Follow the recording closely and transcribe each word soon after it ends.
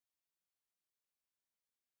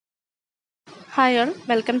Hi all,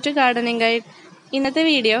 welcome to gardening guide. ഇന്നത്തെ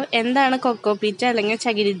video എന്താണ് cocopeat അല്ലെങ്കിൽ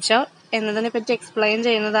ചകിരിച്ചോർ എന്നതിനെ പറ്റി എക്സ്പ്ലെയിൻ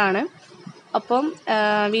ചെയ്യുന്നതാണ്. അപ്പം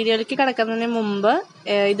വീഡിയോയിലേക്ക് കിടക്കുന്നതിന് മുമ്പ്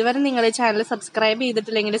ഇതുവരെ നിങ്ങൾ ഈ ചാനൽ സബ്സ്ക്രൈബ്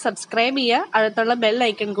ചെയ്തിട്ടില്ലെങ്കിൽ സബ്സ്ക്രൈബ് ചെയ്യുക, അടുത്തുള്ള ബെൽ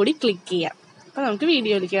ഐക്കൺ കൂടി ക്ലിക്ക് ചെയ്യുക. അപ്പം നമുക്ക്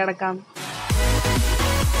വീഡിയോയിലേക്ക് കിടക്കാം.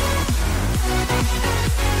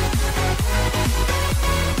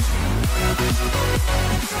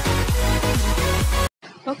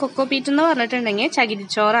 അപ്പോൾ കൊക്കോപീറ്റ് എന്ന് പറഞ്ഞിട്ടുണ്ടെങ്കിൽ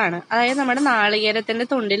ചകിരിച്ചോറാണ്. അതായത് നമ്മുടെ നാളികേരത്തിന്റെ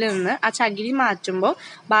തൊണ്ടിൽ നിന്ന് ആ ചകിരി മാറ്റുമ്പോൾ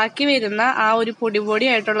ബാക്കി വരുന്ന ആ ഒരു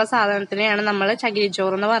പൊടിയായിട്ടുള്ള സാധനത്തിനെയാണ് നമ്മൾ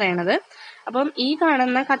ചകിരിച്ചോറ് എന്ന് പറയണത്. അപ്പം ഈ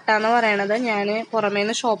കാണുന്ന കട്ട എന്ന് പറയണത് ഞാൻ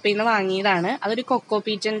പുറമേന്ന് ഷോപ്പിൽ നിന്ന് വാങ്ങിയതാണ്. അതൊരു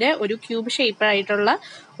കൊക്കോപീറ്റിന്റെ ഒരു ക്യൂബ് ഷേപ്പ് ആയിട്ടുള്ള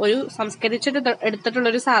ഒരു സംസ്കരിച്ചിട്ട് എടുത്തിട്ടുള്ള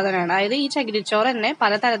ഒരു സാധനമാണ്. അതായത് ഈ ചകിരിച്ചോറ് തന്നെ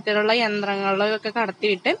പലതരത്തിലുള്ള യന്ത്രങ്ങളിലൊക്കെ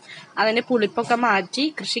കടത്തിവിട്ട് അതിന്റെ പുളിപ്പൊക്കെ മാറ്റി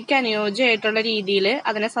കൃഷിക്ക് അനുയോജ്യമായിട്ടുള്ള രീതിയിൽ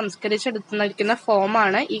അതിനെ സംസ്കരിച്ചെടുക്കുന്ന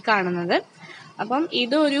ഫോമാണ് ഈ കാണുന്നത്. അപ്പം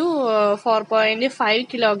ഇതൊരു 4.5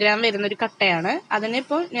 കിലോഗ്രാം വരുന്നൊരു കട്ടയാണ്.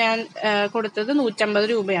 അതിനിപ്പോൾ ഞാൻ കൊടുത്തത് 150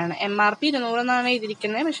 രൂപയാണ്. MRP 200 എന്നാണ്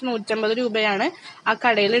എഴുതിയിരിക്കുന്നത്, പക്ഷെ 150 രൂപയാണ് ആ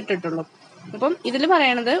കടയിൽ ഇട്ടിട്ടുള്ളൂ. അപ്പം ഇതിൽ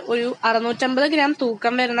പറയണത് ഒരു 650 ഗ്രാം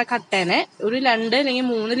തൂക്കം വരുന്ന കട്ടേനെ ഒരു 2 അല്ലെങ്കിൽ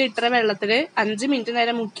 3 ലിറ്റർ വെള്ളത്തിൽ 5 മിനിറ്റ്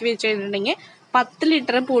നേരം മുക്കി വെച്ച് കഴിഞ്ഞിട്ടുണ്ടെങ്കിൽ 10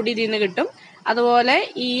 ലിറ്റർ പൊടി ഇതിൽ നിന്ന് കിട്ടും. അതുപോലെ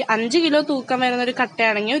ഈ 5 കിലോ തൂക്കം വരുന്ന ഒരു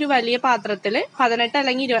കട്ടയാണെങ്കിൽ ഒരു വലിയ പാത്രത്തിൽ 18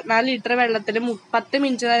 അല്ലെങ്കിൽ 24 ലിറ്റർ വെള്ളത്തിൽ 10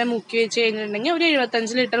 മിനിറ്റ് നേരം മുക്കി വെച്ച് കഴിഞ്ഞിട്ടുണ്ടെങ്കിൽ ഒരു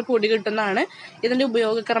 75 ലിറ്റർ പൊടി കിട്ടുന്നതാണ് ഇതിന്റെ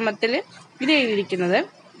ഉപയോഗക്രമത്തിൽ ഇത് എഴുതിയിരിക്കുന്നത്.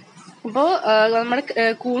 അപ്പോൾ നമ്മുടെ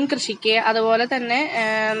കൂൺ കൃഷിക്ക് അതുപോലെ തന്നെ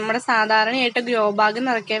നമ്മുടെ സാധാരണയായിട്ട് ഗ്രോ ബാഗ്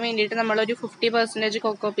നിറയ്ക്കാൻ വേണ്ടിയിട്ട് നമ്മളൊരു 50%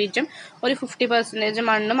 കൊക്കോപീറ്റും ഒരു 50%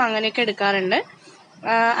 മണ്ണും അങ്ങനെയൊക്കെ എടുക്കാറുണ്ട്.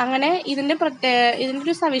 അങ്ങനെ ഇതിന്റെ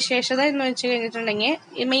ഒരു സവിശേഷത എന്ന് വെച്ച്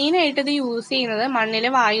കഴിഞ്ഞിട്ടുണ്ടെങ്കിൽ മെയിനായിട്ട് ഇത് യൂസ് ചെയ്യുന്നത് മണ്ണിലെ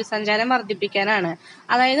വായു സഞ്ചാരം വർദ്ധിപ്പിക്കാനാണ്.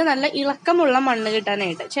 അതായത് നല്ല ഇളക്കമുള്ള മണ്ണ്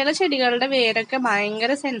കിട്ടാനായിട്ട്. ചില ചെടികളുടെ വേരൊക്കെ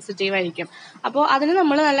ഭയങ്കര സെൻസിറ്റീവ് ആയിരിക്കും. അപ്പോൾ അതിന്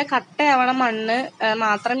നമ്മൾ നല്ല കട്ടയാവണ മണ്ണ്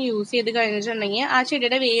മാത്രം യൂസ് ചെയ്ത് കഴിഞ്ഞിട്ടുണ്ടെങ്കിൽ ആ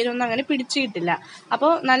ചെടിയുടെ വേരൊന്നും അങ്ങനെ പിടിച്ചു കിട്ടില്ല.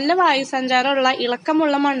 അപ്പോൾ നല്ല വായു സഞ്ചാരമുള്ള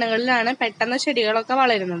ഇളക്കമുള്ള മണ്ണുകളിലാണ് പെട്ടെന്ന് ചെടികളൊക്കെ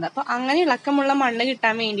വളരുന്നത്. അപ്പോൾ അങ്ങനെ ഇളക്കമുള്ള മണ്ണ്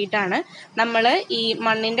കിട്ടാൻ വേണ്ടിയിട്ടാണ് നമ്മൾ ഈ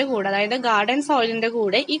മണ്ണിന്റെ കൂടെ, അതായത് ഗാർഡൻ സോയിലിന്റെ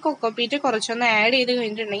കൂടെ ഈ കൊക്കോപീറ്റ് കുറച്ചൊന്ന് ആഡ് ചെയ്ത്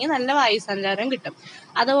കഴിഞ്ഞിട്ടുണ്ടെങ്കിൽ നല്ല വായു സഞ്ചാരം കിട്ടും.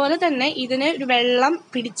 അതുപോലെ തന്നെ ഇതിന് ഒരു വെള്ളം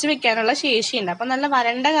പിടിച്ചു വെക്കാനുള്ള ശേഷിയുണ്ട്. അപ്പൊ നല്ല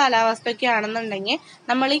വരണ്ട കാലാവസ്ഥയൊക്കെ ആണെന്നുണ്ടെങ്കിൽ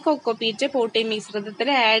നമ്മൾ ഈ കൊക്കോപീറ്റ് പോട്ടി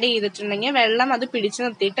മിശ്രിതത്തിൽ ആഡ് ചെയ്തിട്ടുണ്ടെങ്കിൽ വെള്ളം അത് പിടിച്ചു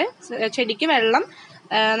നിർത്തിയിട്ട് ചെടിക്ക് വെള്ളം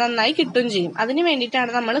നന്നായി കിട്ടുകയും ചെയ്യും. അതിന്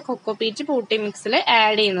വേണ്ടിയിട്ടാണ് നമ്മൾ കൊക്കോപീറ്റ് പോട്ടി മിക്സിൽ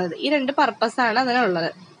ആഡ് ചെയ്യുന്നത്. ഈ 2 പർപ്പസാണ്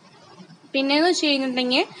അതിനുള്ളത്. പിന്നെന്ന് വെച്ച്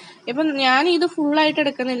കഴിഞ്ഞിട്ടുണ്ടെങ്കിൽ ഇപ്പം ഞാൻ ഇത് ഫുള്ളായിട്ട്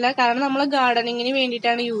എടുക്കുന്നില്ല, കാരണം നമ്മൾ ഗാർഡനിങ്ങിന്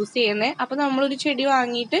വേണ്ടിയിട്ടാണ് യൂസ് ചെയ്യുന്നത്. അപ്പൊ നമ്മളൊരു ചെടി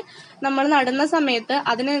വാങ്ങിയിട്ട് നമ്മൾ നടുന്ന സമയത്ത്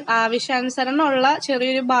അതിന് ആവശ്യാനുസരണമുള്ള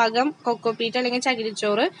ചെറിയൊരു ഭാഗം കൊക്കോപീറ്റ് അല്ലെങ്കിൽ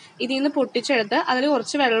ചകിരിച്ചോറ് ഇതിൽ നിന്ന് പൊട്ടിച്ചെടുത്ത് അതിൽ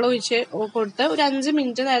കുറച്ച് വെള്ളം ഒഴിച്ച് കൊടുത്ത് ഒരു 5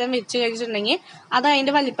 മിനിറ്റ് നേരം വെച്ച് കഴിച്ചിട്ടുണ്ടെങ്കിൽ അത്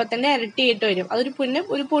അതിന്റെ വലിപ്പത്തിന്റെ ഇരട്ടിയായിട്ട് വരും. അതൊരു പിന്നെ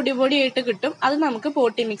ഒരു പൊടിയായിട്ട് കിട്ടും. അത് നമുക്ക്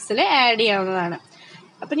പോട്ടി മിക്സിൽ ആഡ് ചെയ്യാവുന്നതാണ്.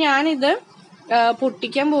 അപ്പൊ ഞാനിത്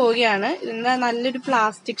പൊട്ടിക്കാൻ പോവുകയാണ്. ഇതിന് നല്ലൊരു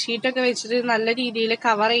പ്ലാസ്റ്റിക് ഷീറ്റൊക്കെ വെച്ചിട്ട് നല്ല രീതിയിൽ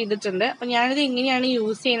കവർ ചെയ്തിട്ടുണ്ട്. അപ്പൊ ഞാനിത് എങ്ങനെയാണ്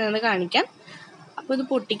യൂസ് ചെയ്യുന്നതെന്ന് കാണിക്കാം. അപ്പൊ ഇത്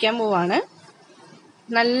പൊട്ടിക്കാൻ പോവാണ്.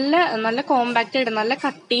 നല്ല കോമ്പാക്റ്റ് ആയിട്ട് നല്ല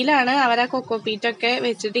കട്ടിയിലാണ് അവർ ആ കൊക്കോപീറ്റൊക്കെ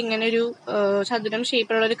വെച്ചിട്ട് ഇങ്ങനെ ഒരു ചതുരം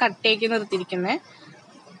ഷേപ്പിലുള്ള ഒരു കട്ടയാക്കി നിർത്തിയിരിക്കുന്നത്.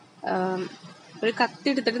 ഒരു കത്തി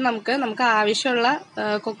എടുത്തിട്ട് നമുക്ക് ആവശ്യമുള്ള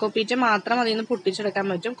കൊക്കോപീറ്റ് മാത്രം അതിൽ നിന്ന് പൊട്ടിച്ചെടുക്കാൻ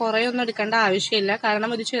പറ്റും. കുറെ ഒന്നും എടുക്കേണ്ട ആവശ്യമില്ല,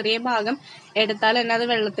 കാരണം ഒരു ചെറിയ ഭാഗം എടുത്താൽ തന്നെ അത്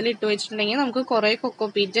വെള്ളത്തിൽ ഇട്ട് വെച്ചിട്ടുണ്ടെങ്കിൽ നമുക്ക് കുറെ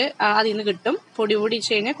കൊക്കോപീറ്റ് അതിൽ നിന്ന് കിട്ടും. പൊടി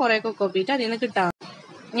പൊടിച്ച് കഴിഞ്ഞാൽ കുറെ കൊക്കോപീറ്റ് അതിൽ നിന്ന് കിട്ടാം.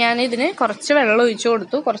 ഞാനിതിന് കുറച്ച് വെള്ളം ഒഴിച്ചു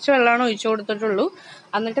കൊടുത്തു. കുറച്ച് വെള്ളമാണ് ഒഴിച്ചു കൊടുത്തിട്ടുള്ളൂ.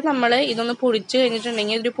 എന്നിട്ട് നമ്മൾ ഇതൊന്ന് പൊടിച്ച്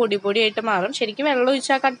കഴിഞ്ഞിട്ടുണ്ടെങ്കിൽ ഇതൊരു പൊടിയായിട്ട് മാറും. ശരിക്കും വെള്ളം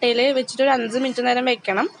ഒഴിച്ച് ആ കട്ടയിൽ വെച്ചിട്ട് ഒരു 5 മിനിറ്റ് നേരം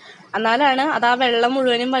വെക്കണം. എന്നാലാണ് അത് ആ വെള്ളം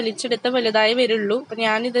മുഴുവനും വലിച്ചെടുത്ത് വലുതായി വരുള്ളൂ. അപ്പൊ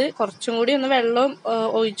ഞാനിത് കുറച്ചും കൂടി ഒന്ന് വെള്ളം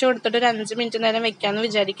ഒഴിച്ചു കൊടുത്തിട്ട് ഒരു 5 മിനിറ്റ് നേരം വെക്കാന്ന്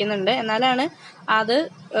വിചാരിക്കുന്നുണ്ട്. എന്നാലാണ് അത്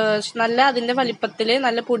നല്ല അതിന്റെ വലിപ്പത്തില്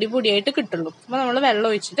നല്ല പൊടിയായിട്ട് കിട്ടുള്ളൂ. അപ്പൊ നമ്മൾ വെള്ളം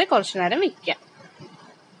ഒഴിച്ചിട്ട് കുറച്ചു നേരം വെക്കാം.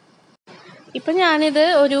 ഇപ്പൊ ഞാനിത്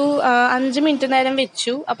ഒരു 5 മിനിറ്റ് നേരം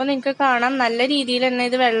വെച്ചു. അപ്പൊ നിങ്ങൾക്ക് കാണാം നല്ല രീതിയിൽ തന്നെ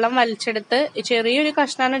ഇത് വെള്ളം വലിച്ചെടുത്ത് ചെറിയൊരു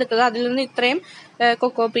കഷ്ണാണ് എടുത്തത്. അതിൽ നിന്ന് ഇത്രയും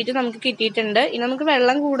കൊക്കോപീറ്റ് നമുക്ക് കിട്ടിയിട്ടുണ്ട്. ഇനി നമുക്ക്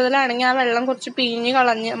വെള്ളം കൂടുതലാണെങ്കിൽ ആ വെള്ളം കുറച്ച് പിഴിഞ്ഞ്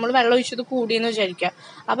കളഞ്ഞ്, നമ്മൾ വെള്ളം ഒഴിച്ചത് കൂടിയെന്ന് വിചാരിക്കാം.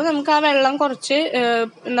 അപ്പൊ നമുക്ക് ആ വെള്ളം കുറച്ച്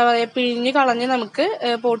പിഴിഞ്ഞ് കളഞ്ഞ് നമുക്ക്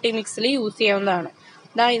പോട്ടി മിക്സിൽ യൂസ് ചെയ്യാവുന്നതാണ്.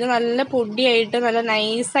 ഇത് നല്ല പൊടിയായിട്ട് നല്ല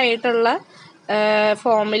നൈസായിട്ടുള്ള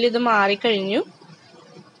ഫോമിൽ ഇത് മാറിക്കഴിഞ്ഞു.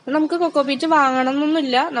 നമുക്ക് കൊക്കോപീറ്റ് വാങ്ങണം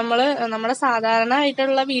എന്നൊന്നുമില്ല. നമ്മുടെ സാധാരണ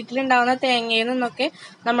ആയിട്ടുള്ള വീട്ടിലുണ്ടാവുന്ന തേങ്ങയിൽ നിന്നൊക്കെ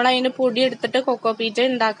നമ്മൾ അതിന്റെ പൊടി എടുത്തിട്ട് കൊക്കോപീറ്റ്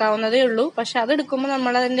ഉണ്ടാക്കാവുന്നതേ ഉള്ളൂ. പക്ഷെ അതെടുക്കുമ്പോൾ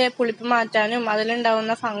നമ്മൾ അതിന്റെ പുളിപ്പ് മാറ്റാനും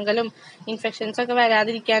അതിലുണ്ടാവുന്ന ഫംഗലും ഇൻഫെക്ഷൻസ് ഒക്കെ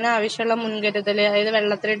വരാതിരിക്കാനും ആവശ്യമുള്ള മുൻകരുതൽ, അതായത്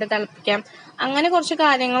വെള്ളത്തിലിട്ട് തിളപ്പിക്കാം, അങ്ങനെ കുറച്ച്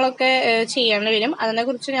കാര്യങ്ങളൊക്കെ ചെയ്യേണ്ടി വരും.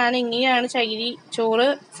 അതിനെക്കുറിച്ച് ഞാൻ എങ്ങനെയാണ് ചകിരി ചോറ്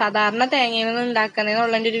സാധാരണ തേങ്ങയിൽ നിന്ന്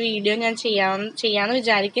ഉണ്ടാക്കുന്നതെന്നുള്ളതിന്റെ ഒരു വീഡിയോ ഞാൻ ചെയ്യാന്ന്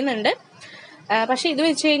വിചാരിക്കുന്നുണ്ട്. പക്ഷെ ഇത്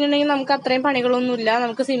വെച്ച് കഴിഞ്ഞിട്ടുണ്ടെങ്കിൽ നമുക്ക് അത്രയും പണികളൊന്നുമില്ല.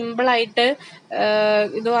 നമുക്ക് സിമ്പിളായിട്ട്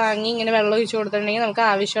ഇത് വാങ്ങി ഇങ്ങനെ വെള്ളം ഒഴിച്ചു കൊടുത്തിട്ടുണ്ടെങ്കിൽ നമുക്ക്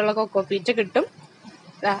ആവശ്യമുള്ള കൊക്കോപീറ്റ് കിട്ടും.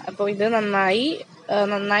 അപ്പോൾ ഇത്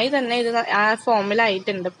നന്നായി തന്നെ ഇത് ആ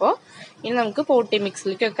ഫോമിലായിട്ടുണ്ട്. ഇപ്പോൾ ഇനി നമുക്ക് പോട്ടി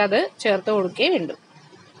മിക്സിലേക്കൊക്കെ അത് ചേർത്ത് കൊടുക്കുകയും വേണ്ടു.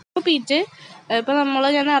 കൊക്കോപീറ്റ് ഇപ്പോൾ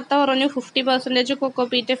ഞാൻ നേരത്തെ പറഞ്ഞു 50%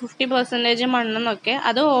 കൊക്കോപീറ്റ് 50% മണ്ണെന്നൊക്കെ.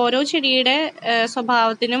 അത് ഓരോ ചെടിയുടെ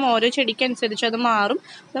സ്വഭാവത്തിനും ഓരോ ചെടിക്കനുസരിച്ച് അത് മാറും.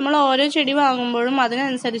 നമ്മൾ ഓരോ ചെടി വാങ്ങുമ്പോഴും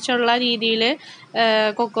അതിനനുസരിച്ചുള്ള രീതിയിൽ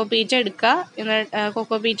കൊക്കോപീറ്റ്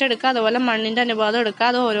എടുക്കുക, അതുപോലെ മണ്ണിൻ്റെ അനുപാതം എടുക്കുക.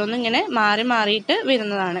 അത് ഓരോന്നും ഇങ്ങനെ മാറിയിട്ട്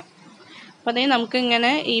വരുന്നതാണ്. അപ്പോൾ അതേ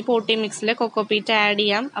നമുക്കിങ്ങനെ ഈ പോട്ടി മിക്സിൽ കൊക്കോപീറ്റ് ആഡ്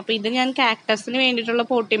ചെയ്യാം. അപ്പോൾ ഇത് ഞാൻ കാക്ടസിന് വേണ്ടിയിട്ടുള്ള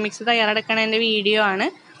പോട്ടി മിക്സ് തയ്യാറെടുക്കണതിൻ്റെ വീഡിയോ ആണ്.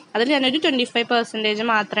 അതിൽ ഞാനൊരു 25%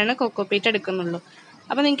 മാത്രമേ കൊക്കോപീറ്റ് എടുക്കുന്നുള്ളൂ.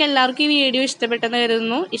 അപ്പോൾ നിങ്ങൾക്ക് എല്ലാവർക്കും ഈ വീഡിയോ ഇഷ്ടപ്പെട്ടെന്ന്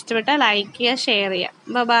കരുതുന്നു. ഇഷ്ടപ്പെട്ടാൽ ലൈക്ക് ചെയ്യുക, ഷെയർ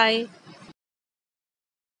ചെയ്യുക. ബൈ.